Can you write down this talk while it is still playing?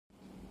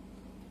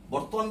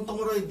बर्तमान तुम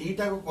ये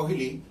दीटा को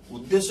कहली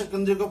उद्देश्य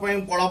केन्द्रिक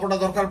कलापटा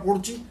दरकार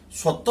पड़ुछि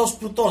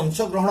स्वतःस्फूर्त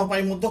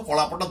अंशग्रहण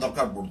कलापटा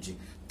दरकार पड़ुछि।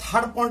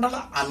 थर्ड पॉइंट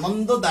है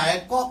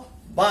आनंददायक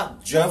बा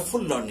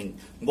जयफुल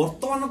लर्निंग।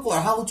 बर्तमान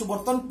कहा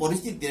बर्तमान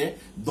परिस्थिति रे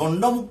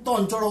दंडमुक्त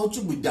अंचल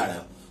हूँ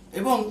विद्यालय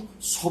एवं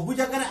सबु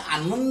जगह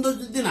आनंद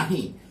जदि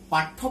नाही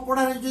पाठ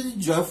पढ़ार जदि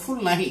जयफुल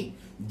नाही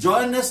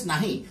जयनेस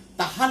नाही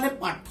ताहाले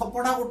पाठ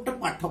पढ़ा गोटे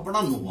पाठ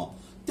पढ़ा नुह।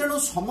 तेणु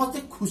समस्ते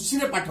खुशी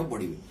रे पाठ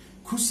पढ़िबे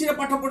खुशी रे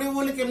पाठ पढ़िबे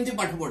बोले केमती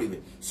पाठ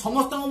पढ़िबे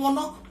समस्त मन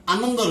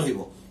आनंद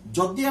रहिबो।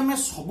 जदि आमे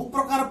सब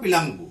प्रकार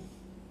पिलांकु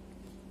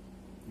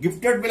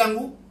गिफ्टेड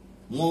पिलांकु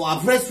मो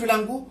एवरेज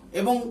पिलांकु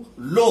एवं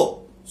लो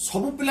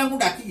सबु पिलांकु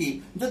डाकी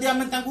जदि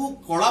आमे तांकु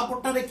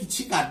कलापटारे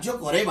किछि कार्य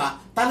करेबा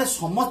ताले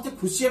समस्त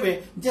खुशी हेबे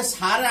जे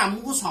सारे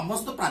हमकु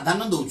समस्त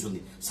प्राधान्य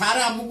दउछन्ती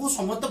सारे हमकु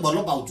समस्त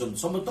भलो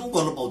पाउछन्ती समस्त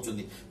भलो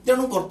पाउछन्ती।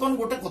 तेणु वर्तमान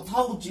गोटे कथा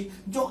होउची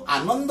जो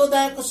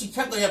आनंददायक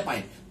शिक्षा करिया पाए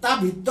ता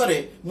भितरे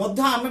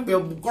मध्य आमे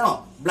कोन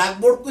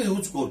ब्लैकबोर्ड को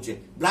यूज करछे।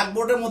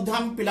 ब्लैकबोर्ड रे मध्य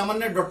हम पिला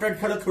माने डॉटेड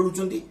खेल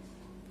खेलुछन्ती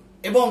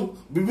एवं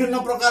विभिन्न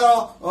प्रकार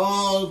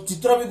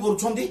चित्र भी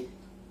करूछन्ती।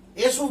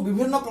 ए सब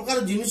विभिन्न प्रकार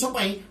जिनिस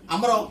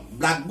आमर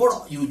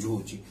ब्लैकबोर्ड यूज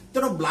होउची।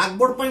 तेणु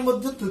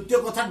ब्लैकबोर्ड तृतीय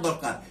कथा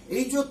दरकार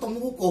एई जो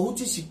तुमको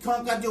कहूची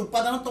शिक्षण कार्य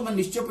उपादान तुम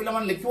निश्चय पिला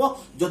माने लिखिबो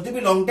जदि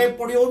भी लॉन्ग टाइम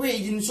पढ़िबो बे एई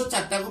जिनिस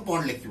चारटा को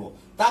पढ़ लिखिबो।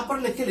 तापर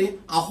लिखिले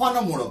आह्वान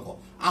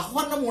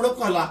मूलक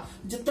हला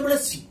जेतेबेले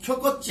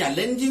शिक्षक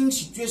चैलेंजिंग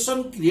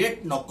सिचुएशन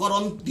क्रिएट न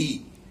करंती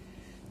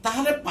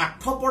ताहले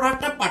पाठ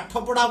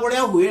पढ़ा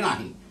बळिया हुए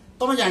नाही।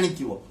 तुम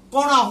जानिथिबो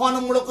कौन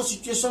आह्वानमूलक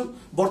सिचुएशन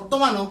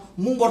बर्तमान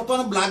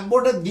बर्तमान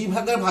ब्लैकबोर्ड दी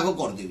भाग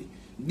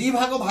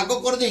भाग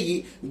कर देगी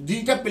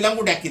दीटा पिला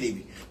डाकी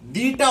देवी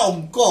दीटा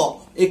अंक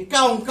एका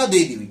अंक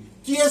देदेवी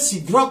किए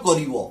शीघ्र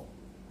करिवो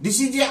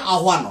दिस इज ए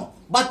आह्वान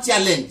बा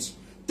चैलेंज।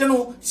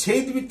 तेणु से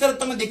भितर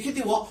तुम देखि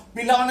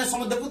पिला माने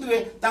सब देखुवे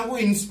तांको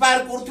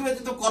इंस्पायर करुवे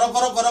तो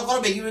कर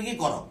बेगी बेगी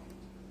कर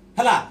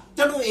हैला।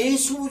 तेणु यही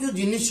सब जो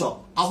जिनिस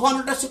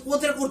आह्वानटा से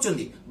कोथरे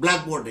करछन्ती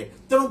ब्लैकबोर्ड रे।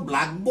 तेणु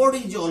blackboard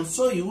is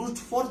also used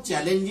for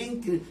challenging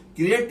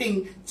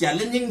creating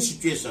challenging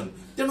situation.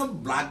 तेणु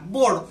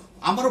ब्लैकबोर्ड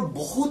आमर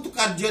बहुत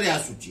कार्य रे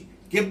आसुची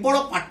केवल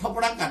पाठ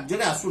पढ़ा कार्य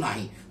रे आसु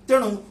नाही।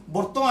 तेणु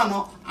वर्तमान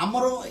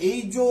आमर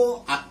एई जो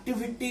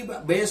एक्टिविटी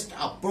बेस्ड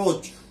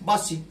अप्रोच बा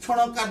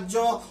शिक्षण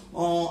कार्य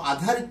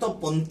आधारित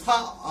पंथा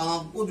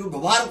को जो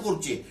व्यवहार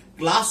करछे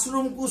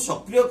क्लासरूम को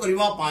सक्रिय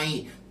करबा पाई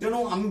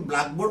तेणु आम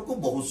ब्लैकबोर्ड को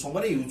बहुत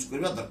समय यूज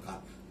करबा दरकार।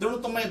 तेणु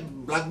तुम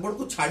ब्लैकबोर्ड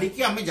को छाड़ी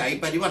कि आम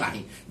जाइपर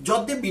नहीं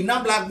जदि बिना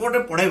ब्लैकबोर्ड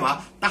रे पढ़ेबा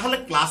ताहले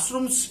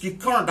क्लासरूम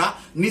शिक्षणटा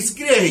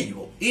निष्क्रिय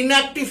हो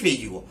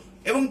इनएक्टिव हो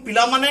एवं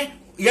पिला माने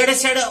इयाडे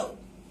सियाडे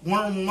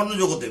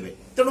मनोयोग देवे।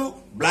 तेणु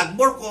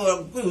ब्लैकबोर्ड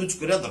को यूज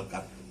करिया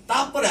दरकार।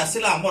 तापर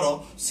आसिला हमर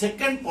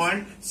सेकंड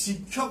पॉइंट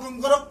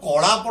शिक्षकंकर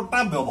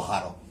कलापटा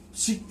व्यवहार।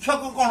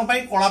 शिक्षक कौन पाई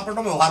कलापट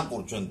व्यवहार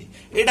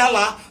कर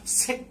एटा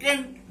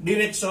सेकेंड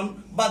डिरेक्शन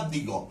बा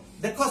दिग।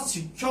 देख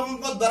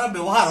शिक्षक द्वारा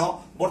व्यवहार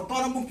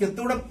बर्तमान मुझे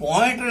गुड़े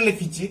पॉइंट रे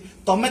लिखी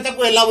तमें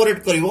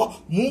एलाबोरेट कर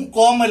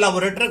कम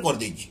एलाबोरेट रे कर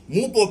देछि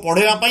मु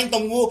पढ़ेवा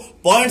तुमको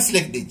पॉइंट्स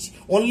लिख देछि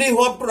only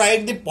you have to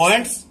right the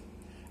points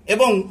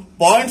एवं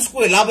पॉइंट्स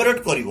को एलाबोरेट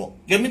करिवो।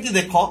 केमिति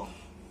देख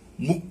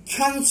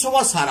मुख्यांश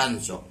व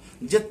सारांश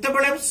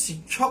जेतेबेले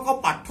शिक्षक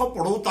पाठ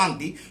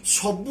पढ़ाऊतांती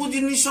सबु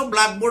जिनिस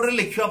ब्लैकबोर्ड रे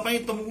लिखिबा पई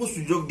तुमको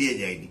सुयोग दिए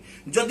जाएनी।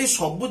 जदि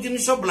सबु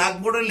जिनिस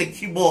ब्लैकबोर्ड रे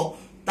लिखिबो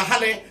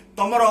ताहाले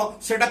तमरो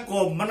सेटा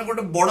माने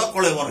गोटे बड़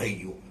कलेवर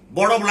हेगियो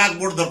बड़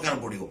ब्लैकबोर्ड दरकार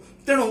पड़ियो।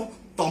 तेणु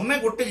तमे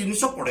गोटे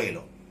जिनिस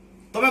पढ़ेलो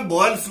तमे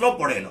बॉयल्स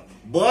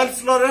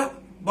लॉ रे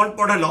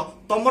पढ़ेल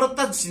तुमर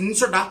ता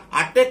जिनिसटा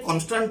eight a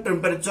constant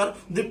temperature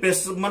the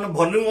pressure माने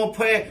volume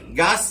of A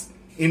gas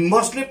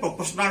inversely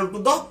proportional to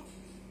the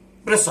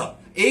pressure.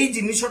 এই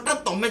জিনিসটা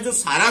তুমি যে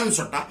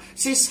সারাংশটা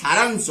সেই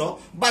সারাংশ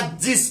বা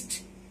জিস্ট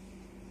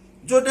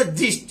যেটা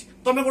জিস্ট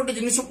তুমি গোটে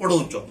জিনিস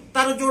পড়াউছ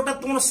তার যেটা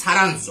তোমার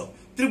সারাংশ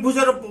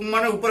ত্রিভুজর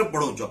মানে উপরে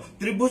পড়াউছ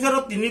ত্রিভুজর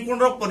তিন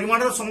কোণর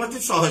পরিমাণর সমষ্টি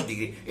 100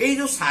 ডিগ্রি এই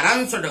যে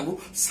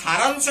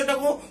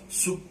সারাংশটাকে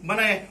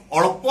মানে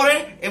অল্পরে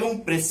এবং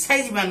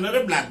প্রেসাইজ ম্যানরে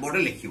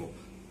ব্ল্যাকবোর্ডে লিখিব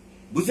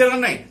বুঝলা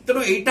নাই।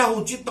 তেণু এইটা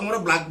হচ্ছে তোমার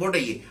ব্ল্যাকবোর্ড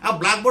ইয়ে আর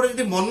ব্ল্যাকবোর্ড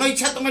যদি মন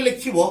ইচ্ছা তুমি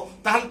লিখিব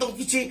তাহলে তো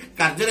কিছু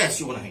কার্যরে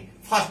আসিব না।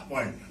 ফার্স্ট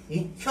পয়েন্ট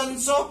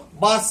मुख्यांश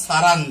बा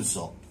सारांश।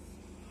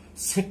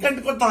 सेकेंड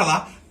कथा हला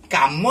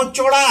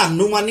कामचला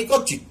आनुमानिक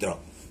चित्र।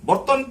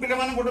 बर्तमान पिला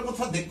माने गोटे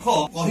कथा देख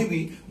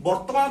कहबी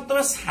बर्तमान तुम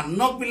सान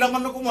पिला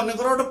मानक मन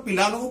कर गोटे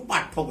पिला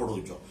पाठ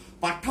पढ़ौछ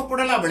पाठ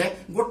पढ़ेला बेले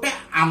गोटे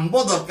आंब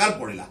दरकार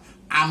पड़ेला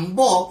आंब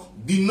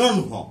दिन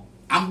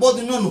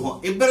नुह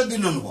एबर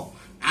दिन नुह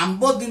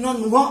आंब दिन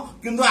नुह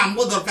किंतु आंब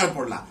दरकार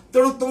पड़ला।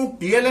 तेणु तुम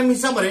टीएलएम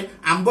हिसाब से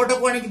आंबटा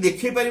को आनिक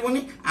देखै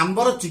परिबनी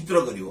आंबर चित्र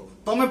करिवो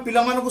तमे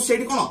पिला मानकु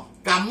सेठी कोन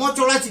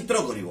कामचला चित्र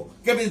करिवो।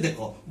 केबे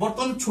देखो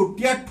बर्तमान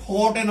छोटिया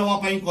ठोटे नवा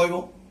पई कहबो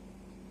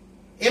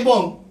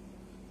एवं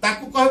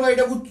ताकू कहबो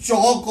एटा को च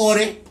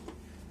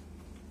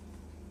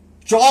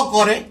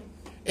करे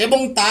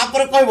एवं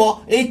तापर कहबो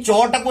एई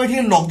चटा को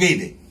एठी लगेई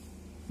दे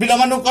पिला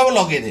मानकु कहबो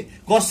लगेई दे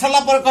करसला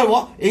पर कहबो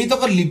एई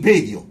तक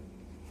लिभेई दियो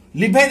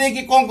लिभाई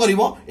देकी कौन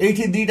करिवो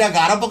एठी दीटा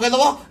गार पके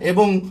दबो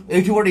एवं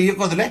एठी गोटे ये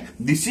करदेले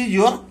दिस इज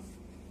योर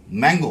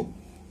मैंगो।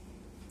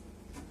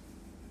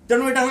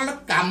 तेणु एटा हला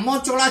काम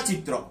चला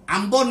चित्र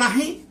आंब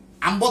नाही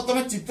आंब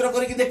तमे चित्र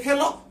करके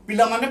देखेलो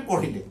पिला माने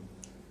पढ़िले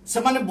से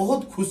माने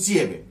बहुत खुशी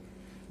हेबे।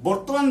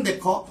 वर्तमान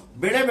देख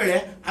बेले बेले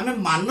आमे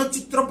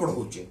मानचित्र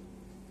पढ़ौचे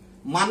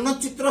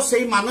मानचित्र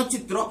सेही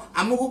मानचित्र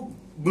आमको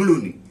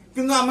मिलुनी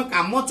किंतु आमे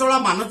काम चला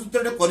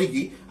मानचित्र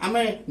करिकी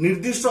आमे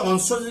निर्दिष्ट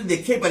अंश जदि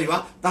देखै परिबा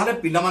ताहले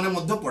पिला माने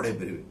मध्य पढ़ी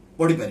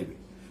परिबे।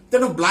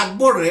 तेणु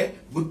ब्लैकबोर्ड रे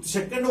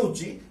सेकेंड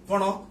होची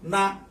कोन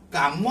ना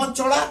काम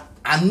चला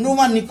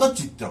आनुमानिक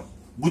चित्र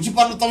बुझी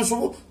पारलो तमे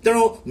सब।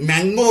 तेणु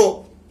मैंगो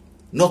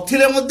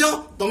नथिले मध्य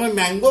तमे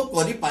मैंगो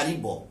करि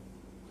पारिबो।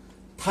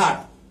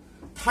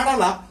 थर्ड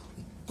हला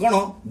कोन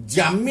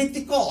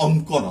ज्यामितिक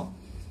अंकन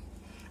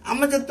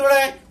आमे जतबे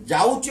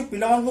जाउची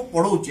पिला मानकु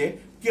पढौचे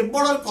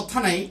केवल कथा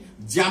नहीं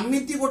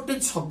ज्यामिति गोटे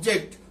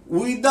सब्जेक्ट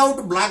विदाउट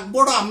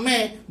ब्लैकबोर्ड आमे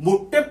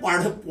मोटे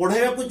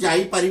पढ़ाइबा को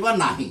जाई परिबा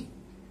नाही।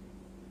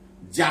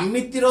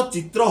 ज्यामितिर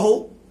चित्र हो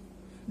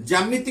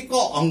ज्यामितिक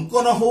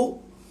अंकन हो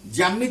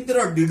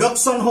ज्यामितिर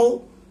डिडक्शन हो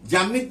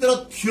ज्यामितिर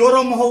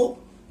थियोरम हो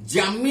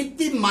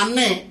ज्यामिति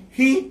माने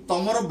ही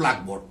तमर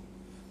ब्लैकबोर्ड।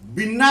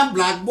 बिना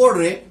ब्लैकबोर्ड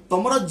रे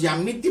तमर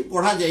ज्यामिति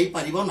पढ़ा जाई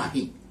परिबा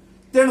नाही।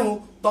 तेणु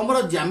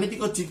तमर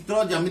ज्यामितिक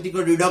चित्र ज्यामितिक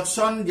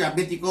डिडक्शन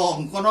ज्यामितिक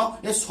अंकन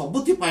ए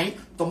सबुथि पई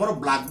तमर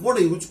ब्लैकबोर्ड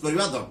यूज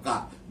करबा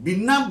दरकार।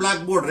 बिना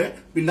ब्लैकबोर्ड रे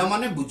पिला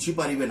माने बुझी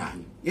परिबे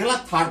नाही। एला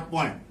थर्ड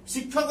पॉइंट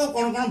शिक्षक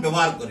कोन कोन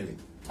व्यवहार करिवे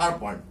थर्ड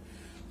पॉइंट।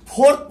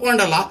 फोर्थ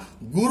पॉइंट हला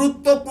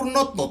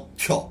गुरुत्वपूर्ण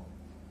तथ्य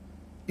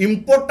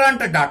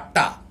इंपोर्टेंट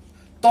डाटा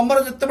तमर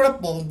जतबे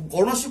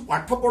कोनोसी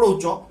पाठ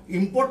पढौछ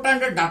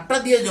इंपोर्टेंट डाटा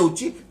दिया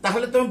जाउची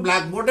ताहले तुम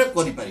ब्लैकबोर्ड रे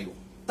करि परिबो।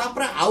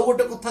 तापर आउ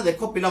गोटे कथा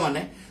देखो पिला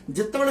माने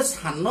जेतेबेले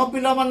सान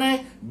पिला माने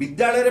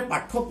विद्यालय रे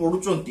पाठ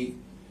पढुचंती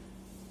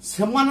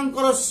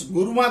सेमानकर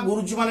गुरुमा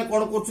गुरुजी माने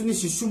कोन करछनी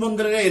शिशु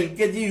मंदिर रे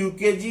एलकेजी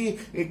यूकेजी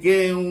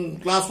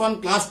क्लास 1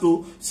 क्लास 2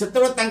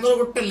 सेतेबे तांकर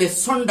गोटे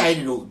लेसन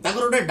डायरी रो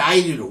तांकर गोटे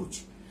डायरी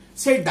रोची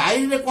से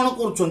डायरी रे कोन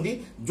करछंती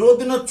जो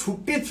दिन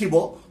छुट्टी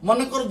थिबो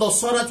माने कर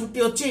दशहरा छुट्टी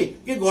अछि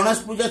कि गणेश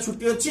पूजा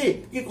छुट्टी अछि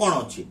कि कोन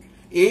अछि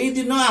एई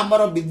दिन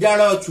आमर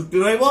विद्यालय छुट्टी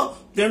रहइबो।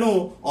 तेणु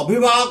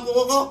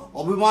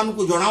अभिभावक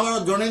को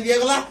जणे दिया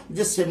गला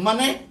जे से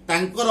माने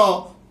तांकर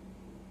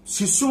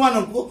शिशु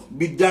मानकु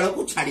विद्यालय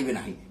को छाड़िबे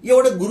नाही। ये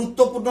गोटे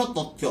गुरुत्वपूर्ण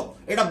तथ्य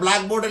एटा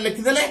ब्लैक बोर्ड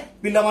लिखिदेले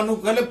पिला मानकु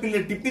कहले पिले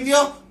टिपि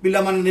दियो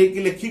पिला माने नेकी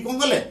लिखि कोन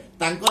गले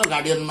तांकर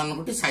गार्डियन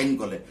मानकु साइन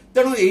कले।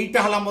 तेणु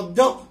एईटा हला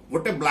मध्य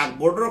गोटे ब्लैक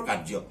बोर्ड रो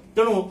कार्य।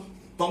 तेणु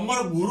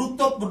तमर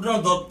गुरुत्वपूर्ण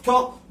तथ्य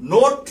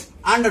नोट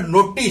एंड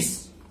नोटिस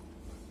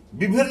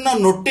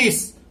विभिन्न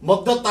नोटिस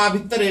मध्य ता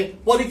भितरे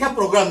परीक्षा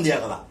प्रोग्राम दिया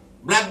गला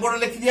ब्लैक बोर्ड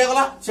लिखि दिया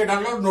गला सेटा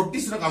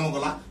नोटिस रो काम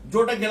गला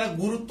जोटा कि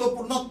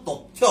गुरुत्वपूर्ण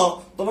तथ्य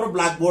तमर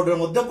ब्लैक बोर्ड रे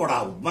मध्य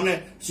पढ़ाऊ माने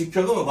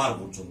शिक्षक व्यवहार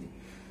करछन्ती।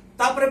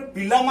 तापरे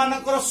पिला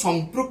मानकर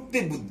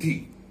संपृक्ति बुद्धि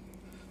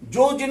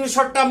जो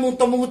जिनसटा मु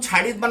तुमको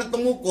छाड़ी माने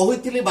तुमको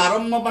कहिथिली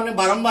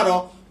बारंबार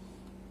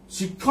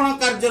शिक्षण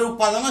कार्य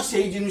उत्पादन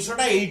से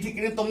जिनसटा एठी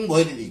कि तुम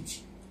भयरी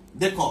देछि।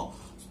 देखो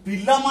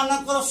पिला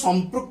मानकर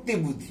संपृक्ति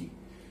बुद्धि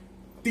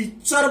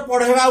टीचर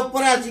पढ़ेवा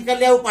ऊपर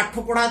आजिकल आ पाठ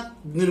पढ़ा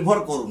निर्भर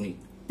करूनी।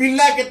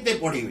 पिला केते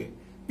पढ़िबे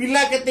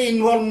पिला केते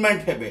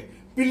इन्वॉल्वमेंट हेबे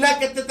पिला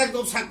केते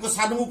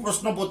सानू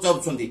प्रश्न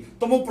पचारुछंती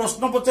तुम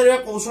प्रश्न पचारिया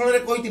कौशल रे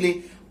कहिथिली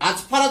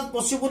आज फार एज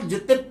पॉसिबल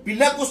जेते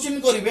पिला क्वेश्चन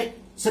करिवे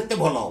सेते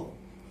भलो हो।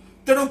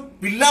 तेणु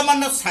पिला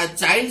माने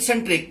चाइल्ड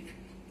सेंट्रिक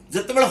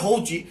जेतेबेले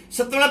होउची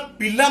सेतेबेले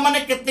पिला माने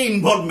केते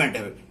इन्वॉल्वमेंट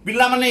हेबे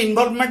पिला माने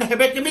इन्वॉल्वमेंट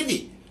हेबे केमिति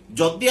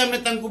जदि आमे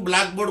तांकु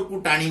ब्लैक बोर्ड को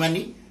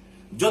टाणीमानी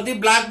जदि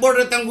ब्लैक बोर्ड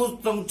रे तांकु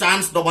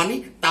चांस दबानी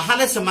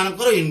ताहाले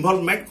सेमानकर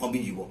इन्वॉल्वमेंट कमी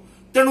जीवो।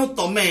 तेणु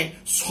तमे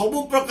सब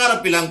प्रकार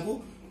पिलांकु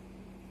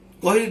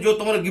कहि जो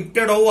तुम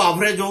गिफ्टेड हो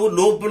एवरेज हो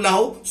लो पिला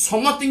हो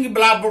समस्त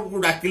ब्लैक बोर्ड को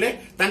डाकिले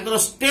तांकर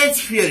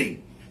स्टेज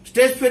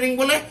फियरिंग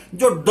बोले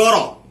जो डर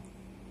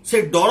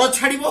से डर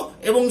छाड़िबो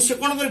एवं से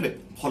कोन करिवे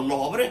भलो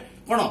भाबरे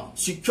कोन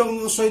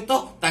शिक्षक सहित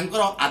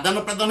तांकर आदान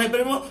प्रदान हे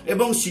परबो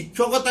एवं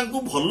शिक्षक तांकु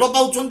भलो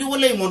पाउचंती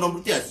बोले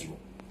मनोवृत्ति आसीबो।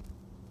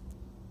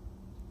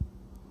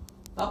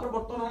 तापर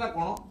वर्तमान हला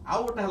कोन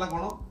आउ गोटे हला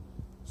कोन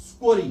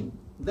स्कोरिंग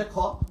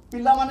देखो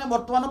पिला माने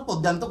वर्तमान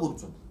पद्यांत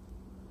करूछन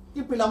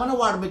कि पिला माने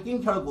वर्ड मेकिंग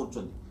खेल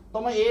करूछन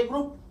तुम ए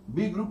ग्रुप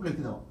बी ग्रुप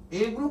लिखि दो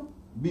ए ग्रुप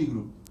बी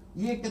ग्रुप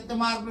ये केते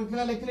मार्क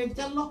लिखिला लिखि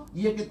चललो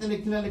ये केते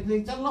लिखिला लिखि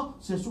चललो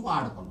सेसु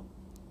ऐड कलो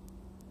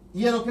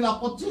ये रखिला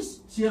 25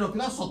 सी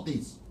रखिला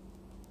 27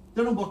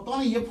 तेणु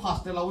बर्तमान ये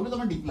फास्ट है बोले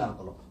तुम डिक्लेयर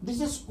कलो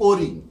दिस इज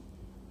स्कोरिंग।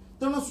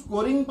 तेणु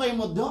स्कोरिंग पाई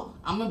मध्य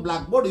आमे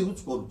ब्लैक बोर्ड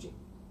यूज करूचे।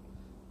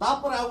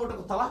 तापर आ गोटे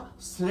कथा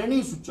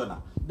श्रेणी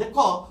सूचना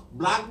देखो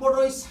ब्लैक बोर्ड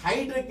रो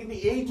साइड रे कि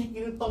एठी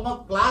कि तुम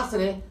क्लास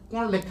रे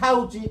कोन लिखा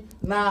होची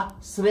ना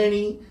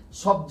श्रेणी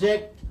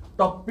सब्जेक्ट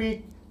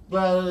टॉपिक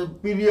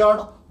पीरियड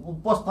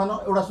उपस्थान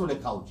एडा सब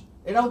लिखा होची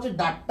एडा होची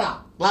डाटा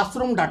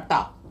क्लासरूम डाटा।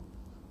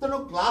 तेणु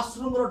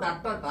क्लासरूम रो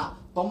डाटाटा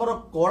तुमर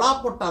कला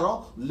पटार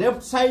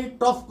लेफ्ट साइड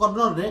टॉप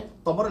कॉर्नर रे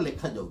तुमर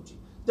लिखा जाउची।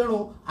 तेणु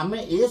आम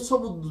ए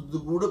सब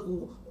गुड़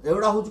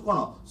एगुड़ा हूँ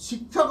कौन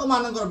शिक्षक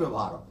मान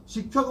व्यवहार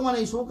शिक्षक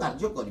मान सब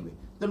कार्य करेंगे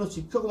तेणु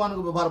शिक्षक मान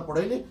व्यवहार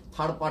पढ़ेली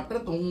थर्ड पार्ट रे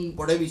तुम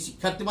पढ़ेबी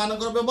शिक्षार्थी मान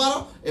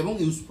व्यवहार एवं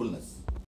यूजफुलनेस।